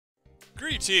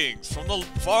Greetings from the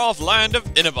far-off land of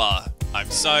Inaba.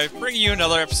 I'm Scythe, bringing you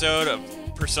another episode of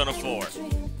Persona 4.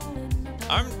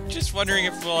 I'm just wondering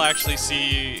if we'll actually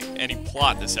see any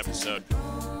plot this episode.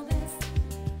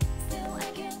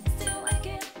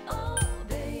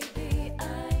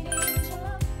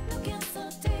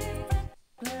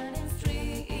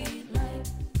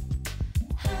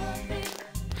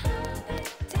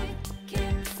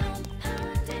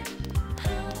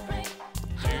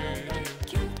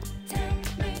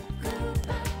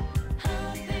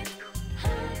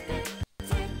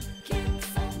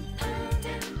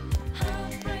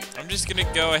 I'm just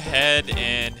gonna go ahead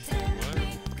and... What?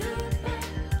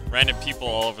 Random people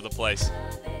all over the place.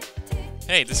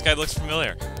 Hey, this guy looks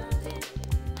familiar.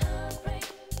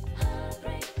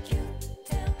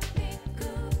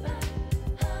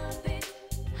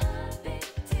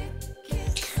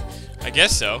 I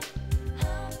guess so.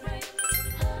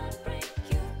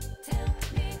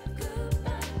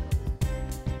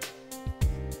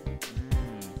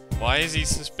 Why is he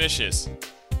suspicious?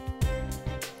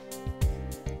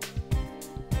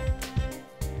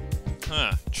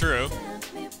 Huh, true.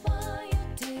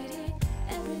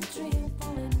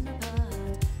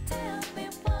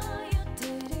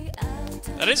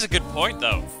 That is a good point,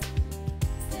 though.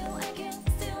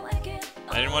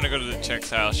 I didn't want to go to the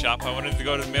textile shop, I wanted to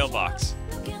go to the mailbox.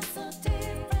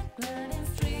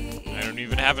 I don't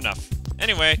even have enough.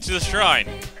 Anyway, to the shrine.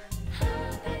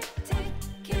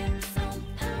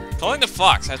 Calling the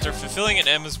fox after fulfilling an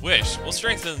Emma's wish will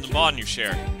strengthen the bond you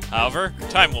share. However,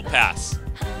 time will pass.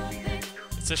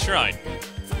 It's a shrine.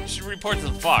 You should report to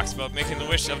the fox about making the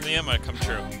wish of the Emma come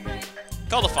true.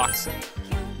 Call the fox.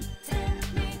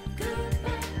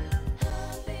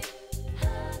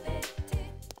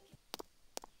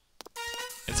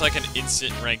 It's like an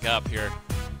instant rank up here.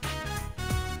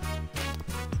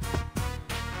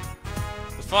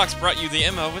 The fox brought you the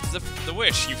Emma with the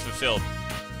wish you fulfilled.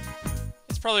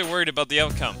 It's probably worried about the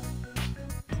outcome.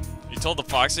 You told the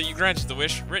fox that you granted the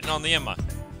wish written on the Emma.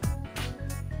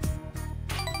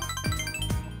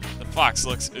 The fox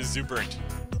looks exuberant.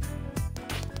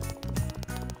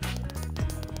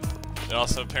 It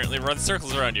also apparently runs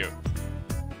circles around you.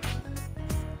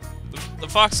 The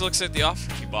fox looks at the offer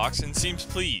box and seems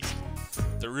pleased.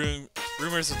 The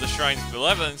rumors of the shrine's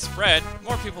benevolence spread,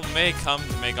 more people may come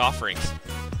to make offerings.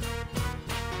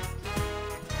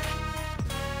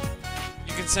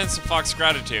 You can sense the fox's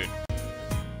gratitude.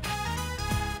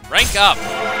 Rank up!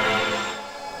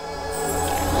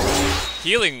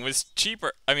 Healing was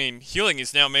cheaper. Healing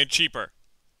is now made cheaper.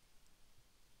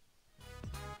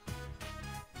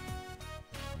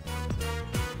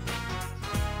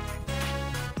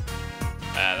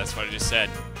 Ah, that's what I just said.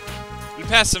 We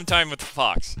passed some time with the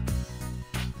fox.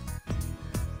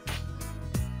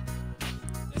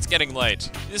 It's getting late.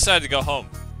 You decided to go home.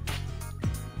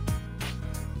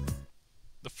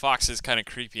 The fox is kind of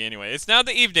creepy anyway. It's now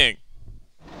the evening.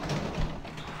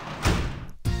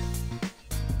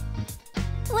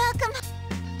 Welcome.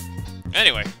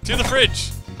 Anyway, to the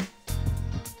fridge.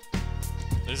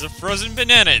 There's a frozen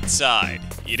banana inside.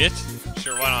 Eat it?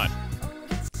 Sure, why not?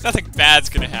 Nothing bad's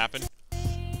gonna happen.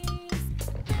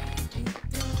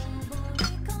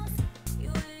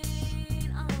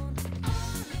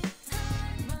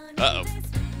 Uh-oh.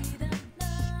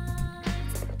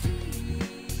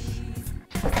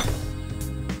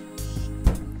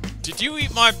 Did you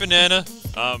eat my banana?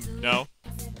 No.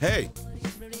 Hey!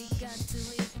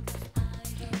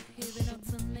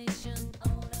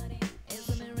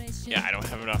 Yeah, I don't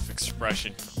have enough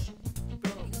expression.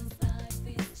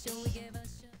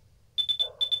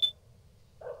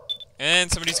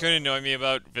 And somebody's going to annoy me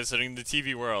about visiting the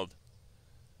TV world.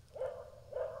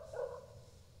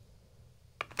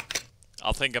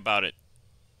 I'll think about it.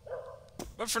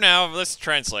 But for now, let's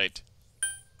translate.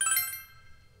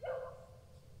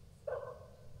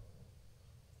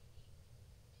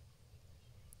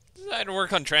 I had to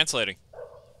work on translating.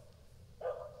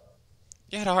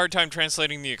 You had a hard time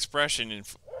translating the expression in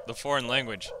the foreign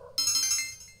language.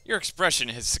 Your expression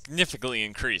has significantly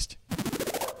increased.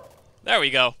 There we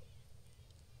go.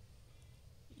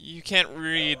 You can't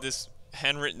read this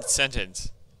handwritten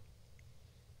sentence.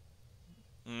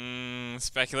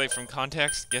 Speculate from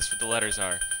context? Guess what the letters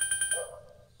are.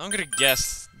 I'm gonna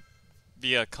guess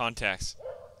via context.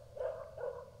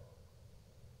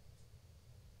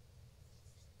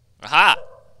 Aha!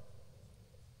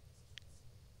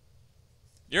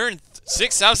 You earned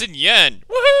 6,000 yen!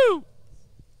 Woohoo!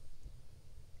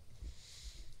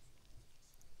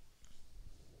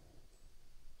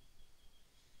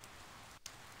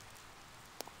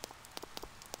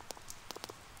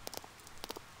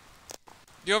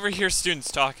 You overhear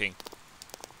students talking.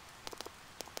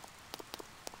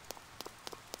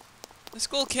 The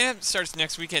school camp starts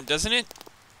next weekend, doesn't it?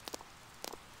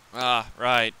 Ah,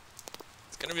 right.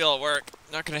 It's gonna be all work.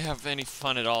 Not gonna have any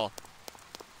fun at all.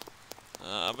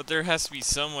 But there has to be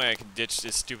some way I can ditch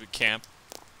this stupid camp.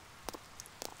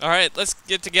 Alright, let's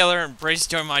get together and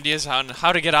brainstorm ideas on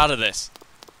how to get out of this.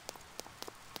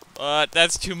 But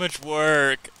that's too much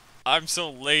work. I'm so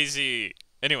lazy.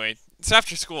 Anyway, it's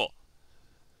after school.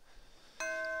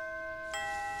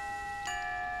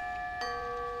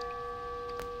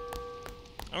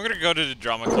 I'm gonna go to the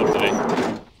drama club today.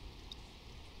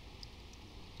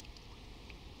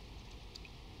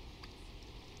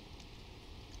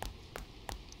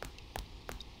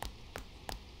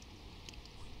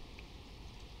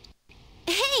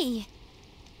 Hey!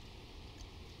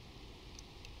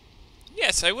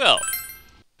 Yes, I will.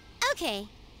 Okay.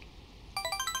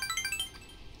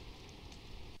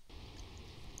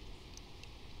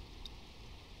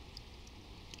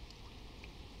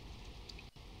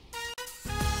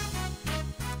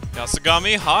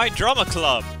 Yasugami High Drama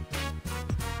Club.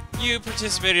 You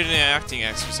participated in acting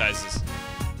exercises.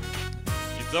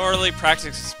 You thoroughly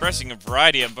practiced expressing a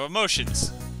variety of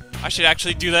emotions. I should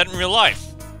actually do that in real life.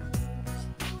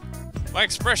 My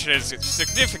expression has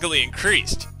significantly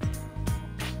increased.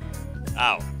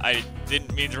 Ow, I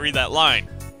didn't mean to read that line.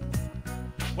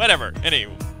 Whatever,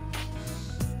 anyway.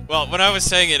 Well, when I was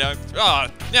saying it,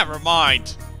 never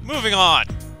mind. Moving on.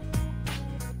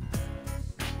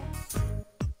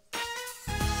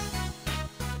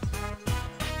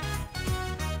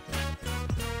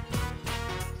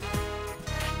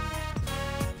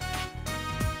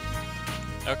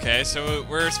 Okay, so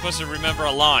we're supposed to remember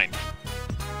a line.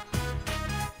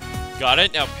 Got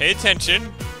it, now pay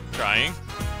attention. Trying.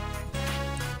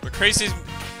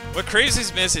 What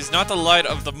crazes miss is not the light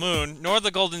of the moon, nor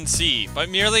the golden sea, but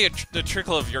merely the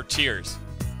trickle of your tears.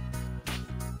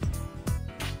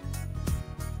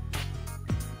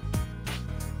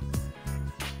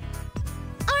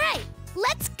 Alright,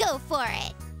 let's go for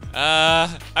it.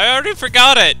 I already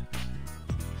forgot it.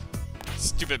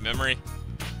 Stupid memory.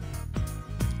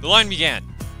 The line began.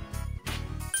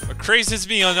 What crazes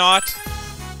me or not.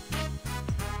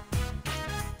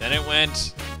 Then it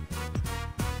went.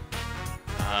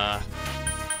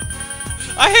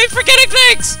 I hate forgetting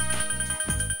things!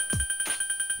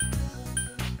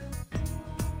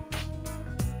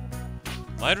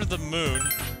 Light of the moon.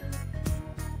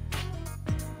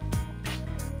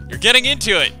 You're getting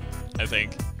into it, I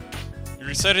think. You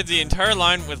recited the entire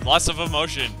line with lots of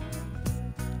emotion.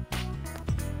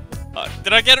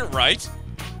 Did I get it right?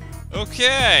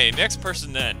 Okay, next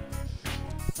person then.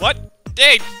 What?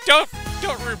 Hey, don't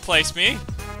replace me.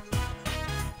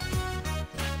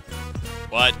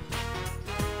 What?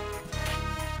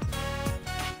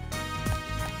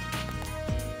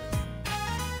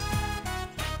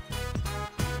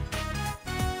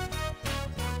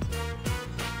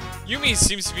 Yumi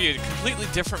seems to be a completely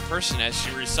different person as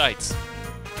she recites.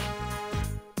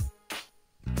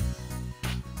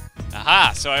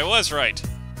 Aha, so I was right.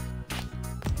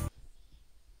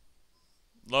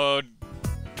 Load.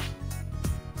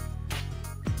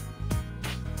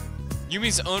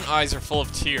 Yumi's own eyes are full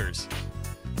of tears.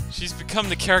 She's become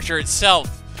the character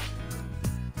itself.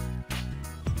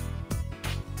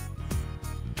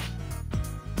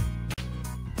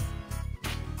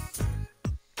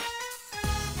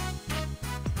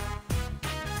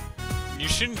 You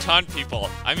shouldn't taunt people.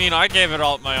 I mean, I gave it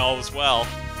all my all as well,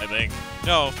 I think.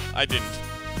 No, I didn't.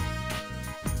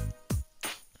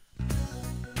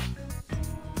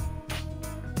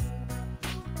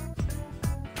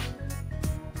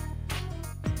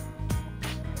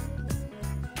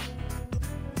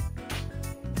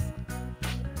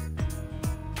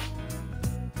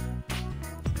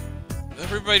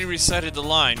 Everybody recited the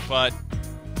line, but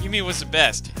Yumi was the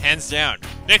best, hands down.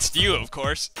 Next to you, of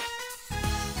course.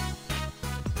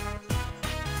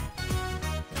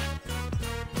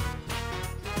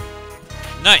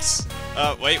 Nice.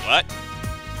 Wait, what?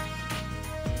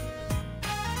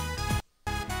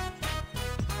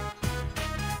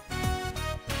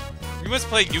 You must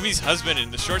play Yumi's husband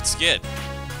in the short skit.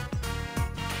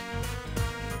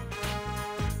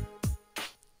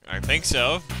 I think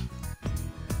so.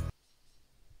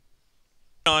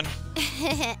 On.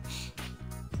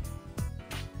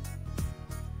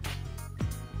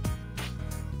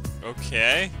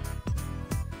 Okay.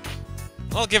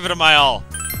 I'll give it my all.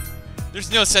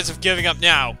 There's no sense of giving up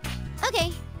now.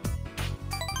 Okay.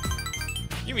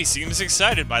 Yumi seems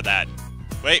excited by that.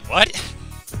 Wait, what?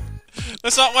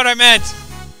 That's not what I meant!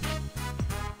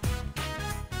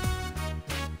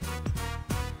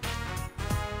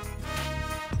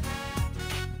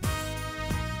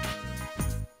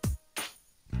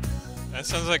 That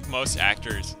sounds like most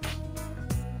actors.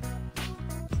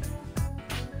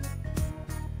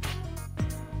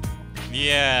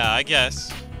 Yeah, I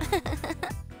guess.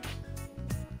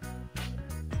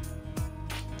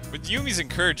 With Yumi's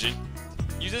encouragement,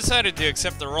 you decided to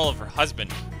accept the role of her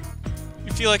husband.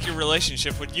 You feel like your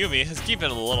relationship with Yumi has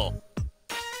deepened a little.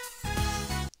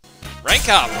 Rank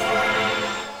up!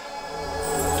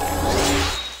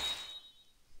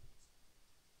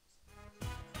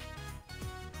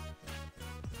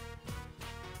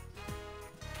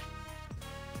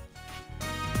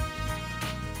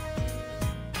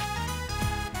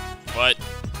 What?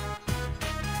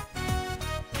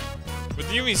 With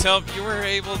Yumi's help, you were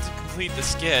able to complete the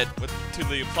skit to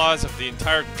the applause of the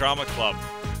entire drama club.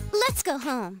 Let's go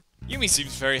home. Yumi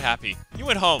seems very happy. You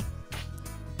went home.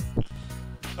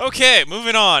 Okay,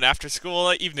 moving on. After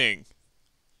school evening.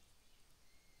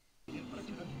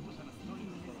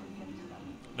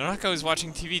 Nanako is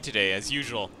watching TV today, as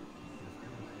usual.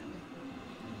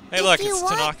 Hey, look, it's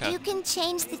Tanaka. If you want, you can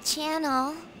change the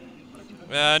channel.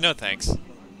 No thanks.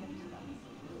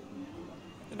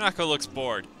 Nanako looks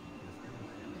bored.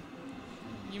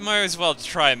 You might as well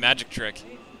try a magic trick.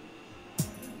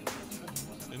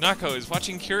 Nanako is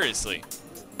watching curiously.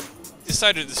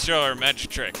 Decided to show her a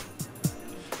magic trick.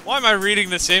 Why am I reading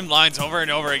the same lines over and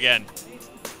over again?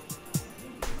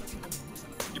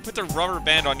 You put the rubber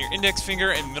band on your index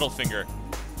finger and middle finger.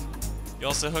 You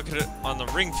also hook it on the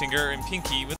ring finger and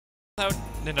pinky without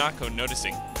Nanako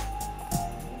noticing.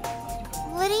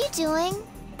 What are you doing?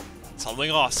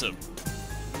 Something awesome.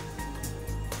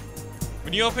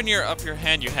 When you open your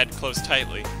hand, you head closed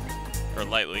tightly, or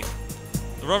lightly.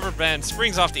 The rubber band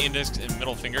springs off the index and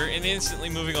middle finger and instantly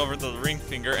moving over to the ring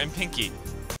finger and pinky.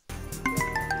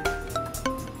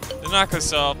 Nanako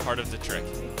saw part of the trick.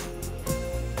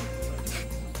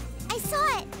 I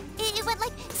saw it. It went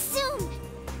like zoom.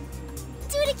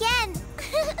 Do it again.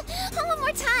 One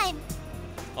more time.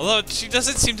 Although she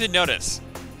doesn't seem to notice.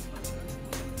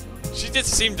 She did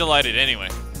seem delighted anyway.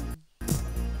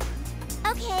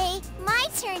 Okay, my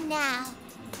turn now.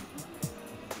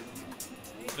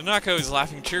 Nanako is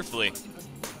laughing cheerfully.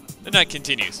 The night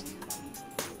continues.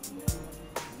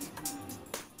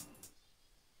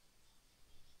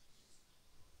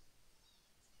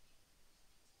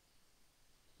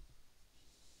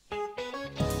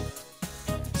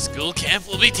 School camp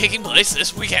will be taking place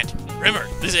this weekend. Remember,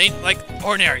 this ain't like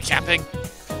ordinary camping.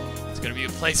 It's gonna be a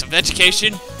place of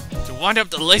education to wind up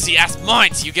the lazy-ass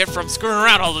minds you get from screwing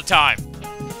around all the time.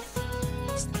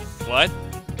 What?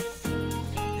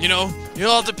 You know, you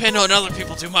all depend on other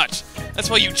people too much. That's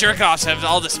why you jerk-offs have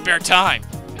all the spare time.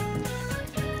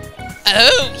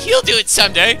 Oh, he'll do it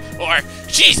someday, or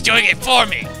she's doing it for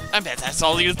me. I bet that's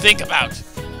all you think about.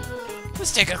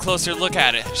 Let's take a closer look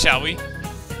at it, shall we?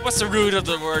 What's the root of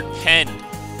the word pen?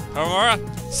 Aurora,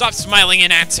 stop smiling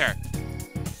and answer.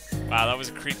 Wow, that was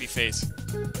a creepy face.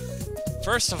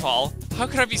 First of all, how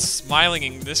could I be smiling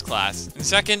in this class? And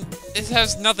second, it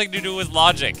has nothing to do with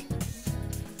logic.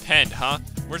 Penned, huh?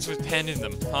 Words with pen in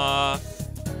them, huh? I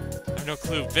have no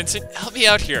clue. Vincent, help me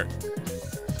out here.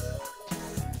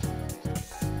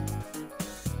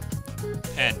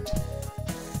 Penned.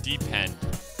 Depend.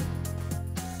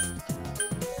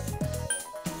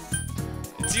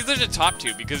 It's either the top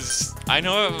two, because I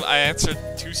know I answered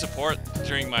to support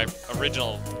during my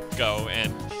original go,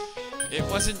 and it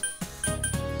wasn't...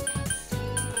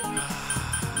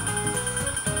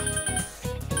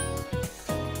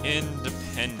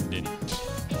 independent.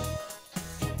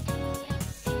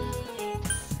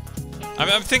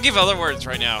 I'm thinking of other words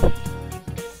right now.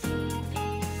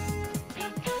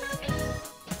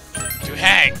 To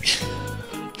hang.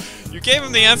 You gave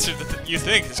him the answer that you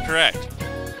think is correct.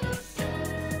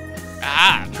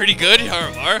 Ah, pretty good,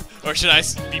 Horomar. Or should I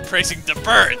be praising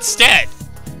defer instead?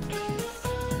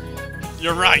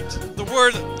 You're right. The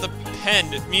word the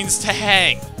pen means to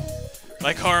hang.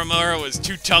 Like Horomura was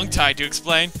too tongue-tied to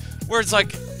explain, words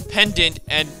like pendant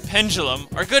and pendulum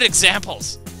are good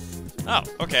examples. Oh,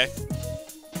 okay.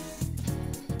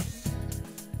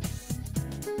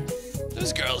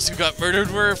 Those girls who got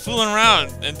murdered were fooling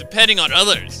around and depending on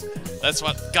others. That's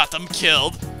what got them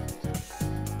killed.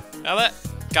 Now that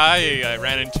guy I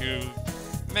ran into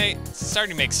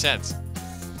starting to make sense.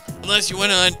 Unless you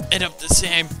want to end up the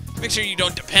same, make sure you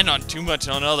don't depend on too much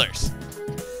on others.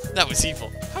 That was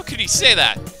evil. How could he say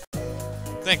that?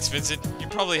 Thanks, Vincent. You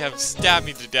probably have stabbed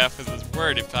me to death with this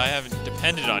word if I haven't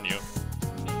depended on you.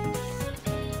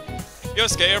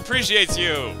 Yosuke appreciates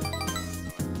you!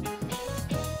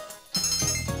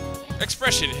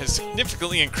 Expression has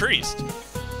significantly increased.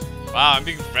 Wow, I'm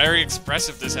being very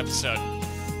expressive this episode.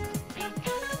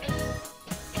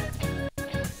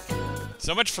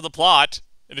 So much for the plot.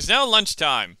 It is now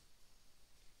lunchtime.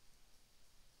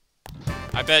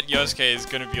 I bet Yosuke is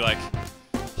gonna be like,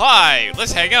 "Hi,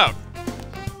 let's hang out."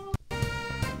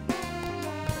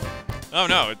 Oh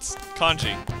no, it's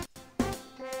Kanji.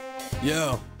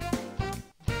 Yo.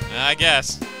 I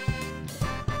guess.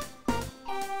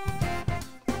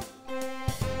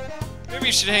 Maybe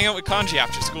you should hang out with Kanji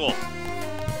after school.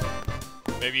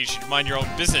 Maybe you should mind your own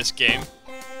business, game.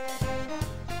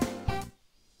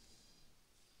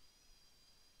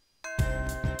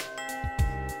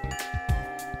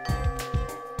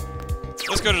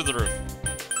 Let's go to the roof.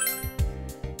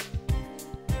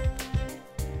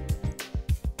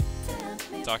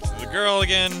 Talk to the girl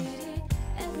again.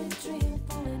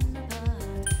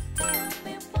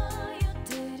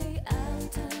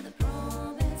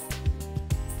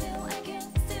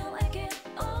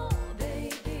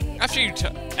 After you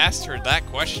asked her that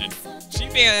question, she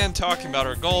began talking about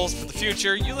her goals for the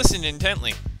future. You listened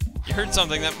intently. You heard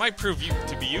something that might prove you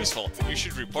to be useful. You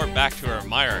should report back to her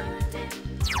admirer.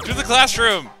 To the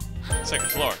classroom! Second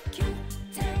floor.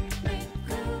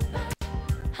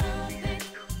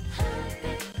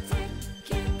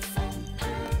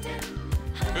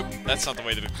 Oop, that's not the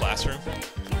way to the classroom.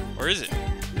 Or is it?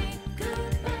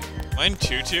 Am I in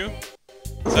 2-2?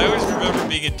 Because I always remember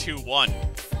being in 2-1.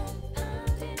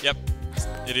 Yep,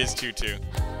 it is 2-2.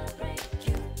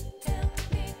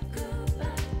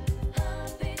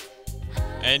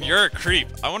 And you're a creep.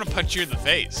 I want to punch you in the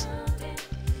face.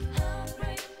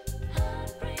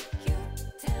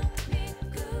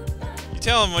 You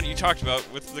tell him what you talked about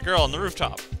with the girl on the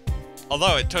rooftop.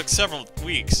 Although it took several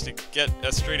weeks to get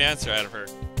a straight answer out of her.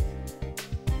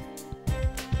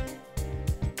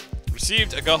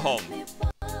 Received a go home.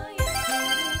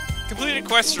 Completed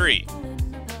quest 3.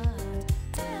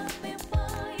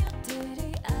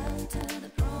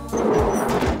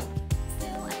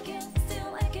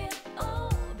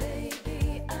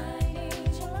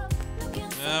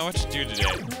 What to do today?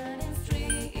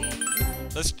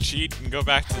 Let's cheat and go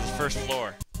back to the first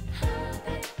floor.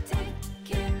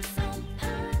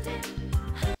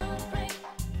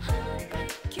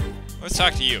 Let's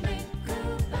talk to you.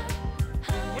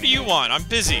 What do you want? I'm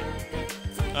busy.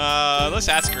 Let's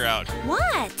ask her out.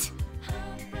 What?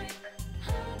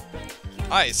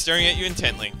 Hi, staring at you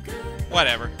intently.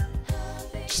 Whatever.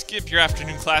 Just skip your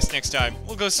afternoon class next time.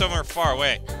 We'll go somewhere far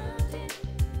away.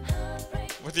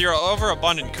 With your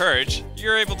overabundant courage,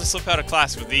 you're able to slip out of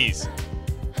class with ease.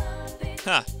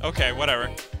 Huh, okay,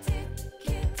 whatever.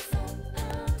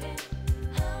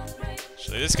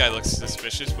 Actually, this guy looks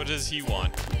suspicious. What does he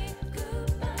want?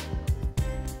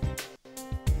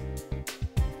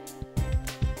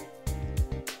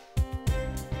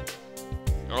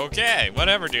 Okay,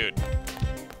 whatever, dude.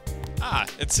 Ah,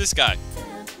 it's this guy.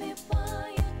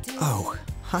 Oh,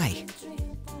 hi.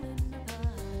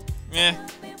 Eh,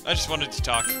 I just wanted to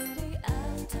talk.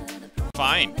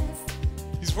 Fine.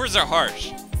 These words are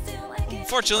harsh.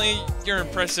 Unfortunately, your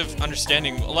impressive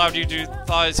understanding allowed you to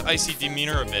thaw his icy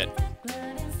demeanor a bit.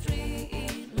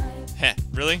 Heh,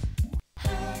 really?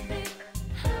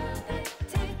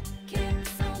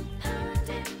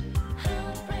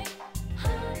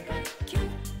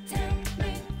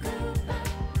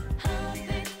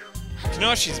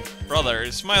 Kinoshi's brother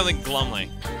is smiling glumly.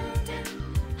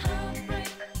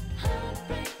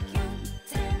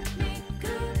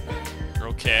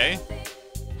 Okay.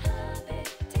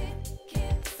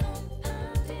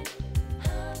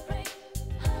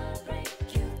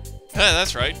 Hey,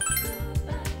 that's right.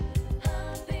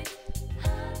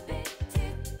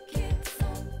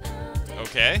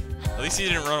 Okay. At least he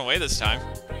didn't run away this time.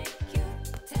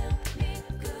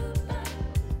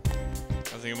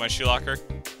 Nothing in my shoe locker?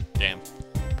 Damn.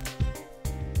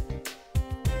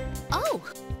 Oh.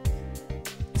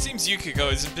 It seems Yukiko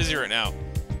isn't busy right now.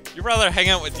 You'd rather hang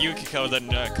out with Yukiko than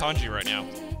Kanji right now.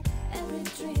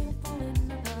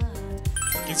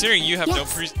 Considering you have no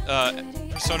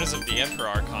personas of the Emperor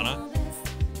Arcana,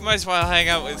 you might as well hang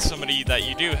out with somebody that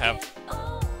you do have.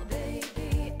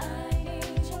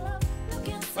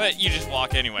 But you just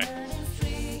walk anyway.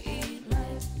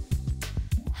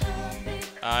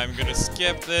 I'm gonna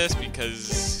skip this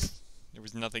because there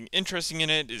was nothing interesting in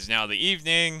it. It is now the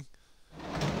evening.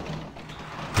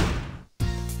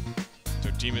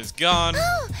 Dojima's gone.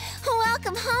 Oh,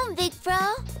 welcome home, big bro.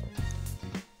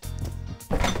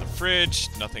 The fridge,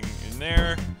 nothing in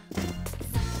there.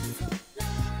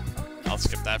 I'll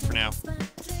skip that for now.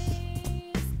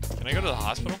 Can I go to the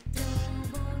hospital?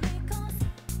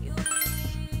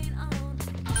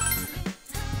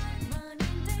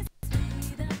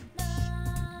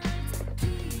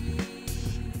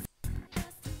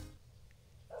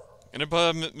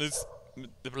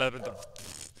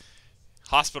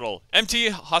 Hospital. Empty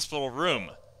hospital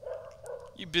room.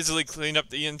 You busily cleaned up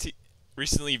the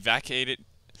recently vacated...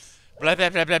 Blah, blah,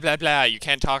 blah, blah, blah, blah. You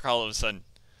can't talk all of a sudden.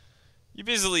 You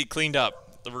busily cleaned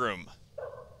up the room.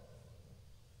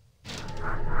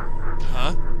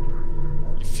 Huh?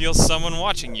 You feel someone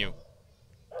watching you.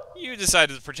 You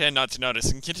decided to pretend not to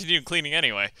notice and continue cleaning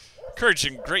anyway. Courage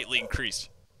greatly increased.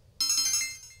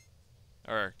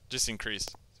 Or, just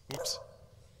increased. Whoops.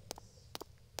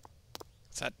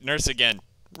 It's that nurse again.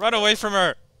 Run away from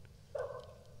her!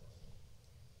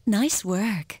 Nice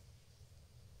work.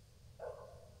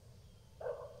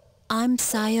 I'm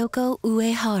Sayoko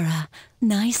Uehara.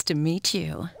 Nice to meet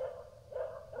you.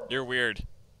 You're weird.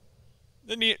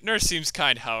 The nurse seems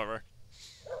kind, however.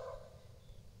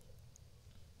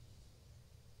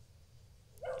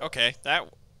 Okay,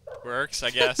 that works, I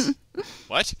guess.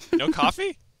 What? No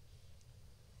coffee?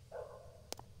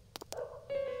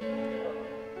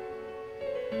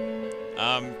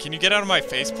 Can you get out of my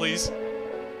face, please?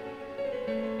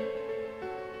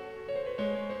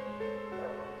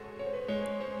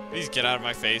 Please get out of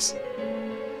my face.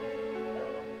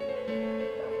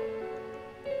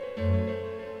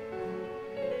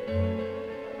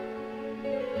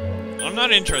 I'm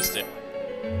not interested.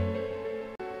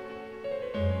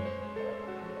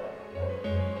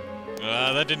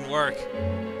 That didn't work.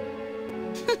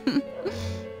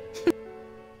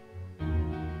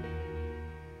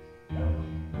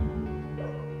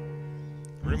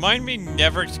 Remind me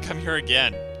never to come here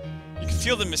again. You can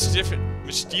feel the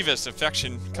mischievous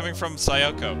affection coming from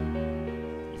Sayoko.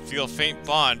 You feel a faint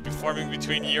bond forming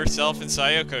between yourself and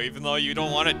Sayoko, even though you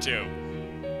don't want it to.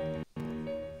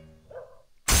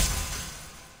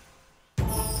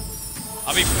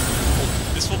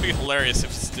 This will be hilarious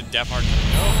if it's the deaf art.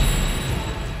 No.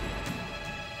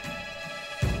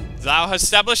 Thou hast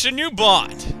established a new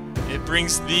bond. It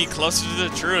brings thee closer to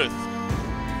the truth.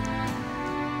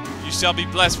 You shall be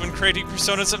blessed when creating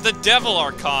personas of the Devil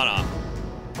Arcana.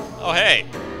 Oh, hey.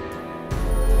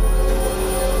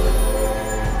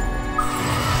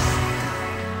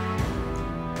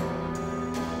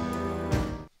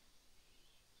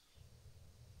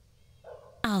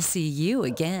 I'll see you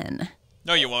again.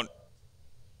 No, you won't.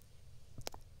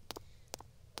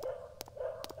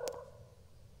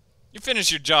 You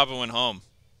finished your job and went home.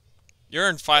 You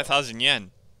earned 5,000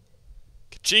 yen.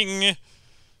 Ka-ching!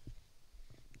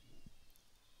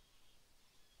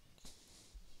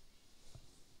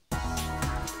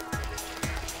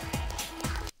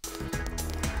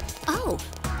 Oh.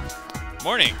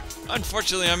 Morning.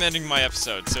 Unfortunately, I'm ending my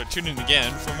episode, so tune in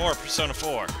again for more Persona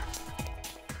 4.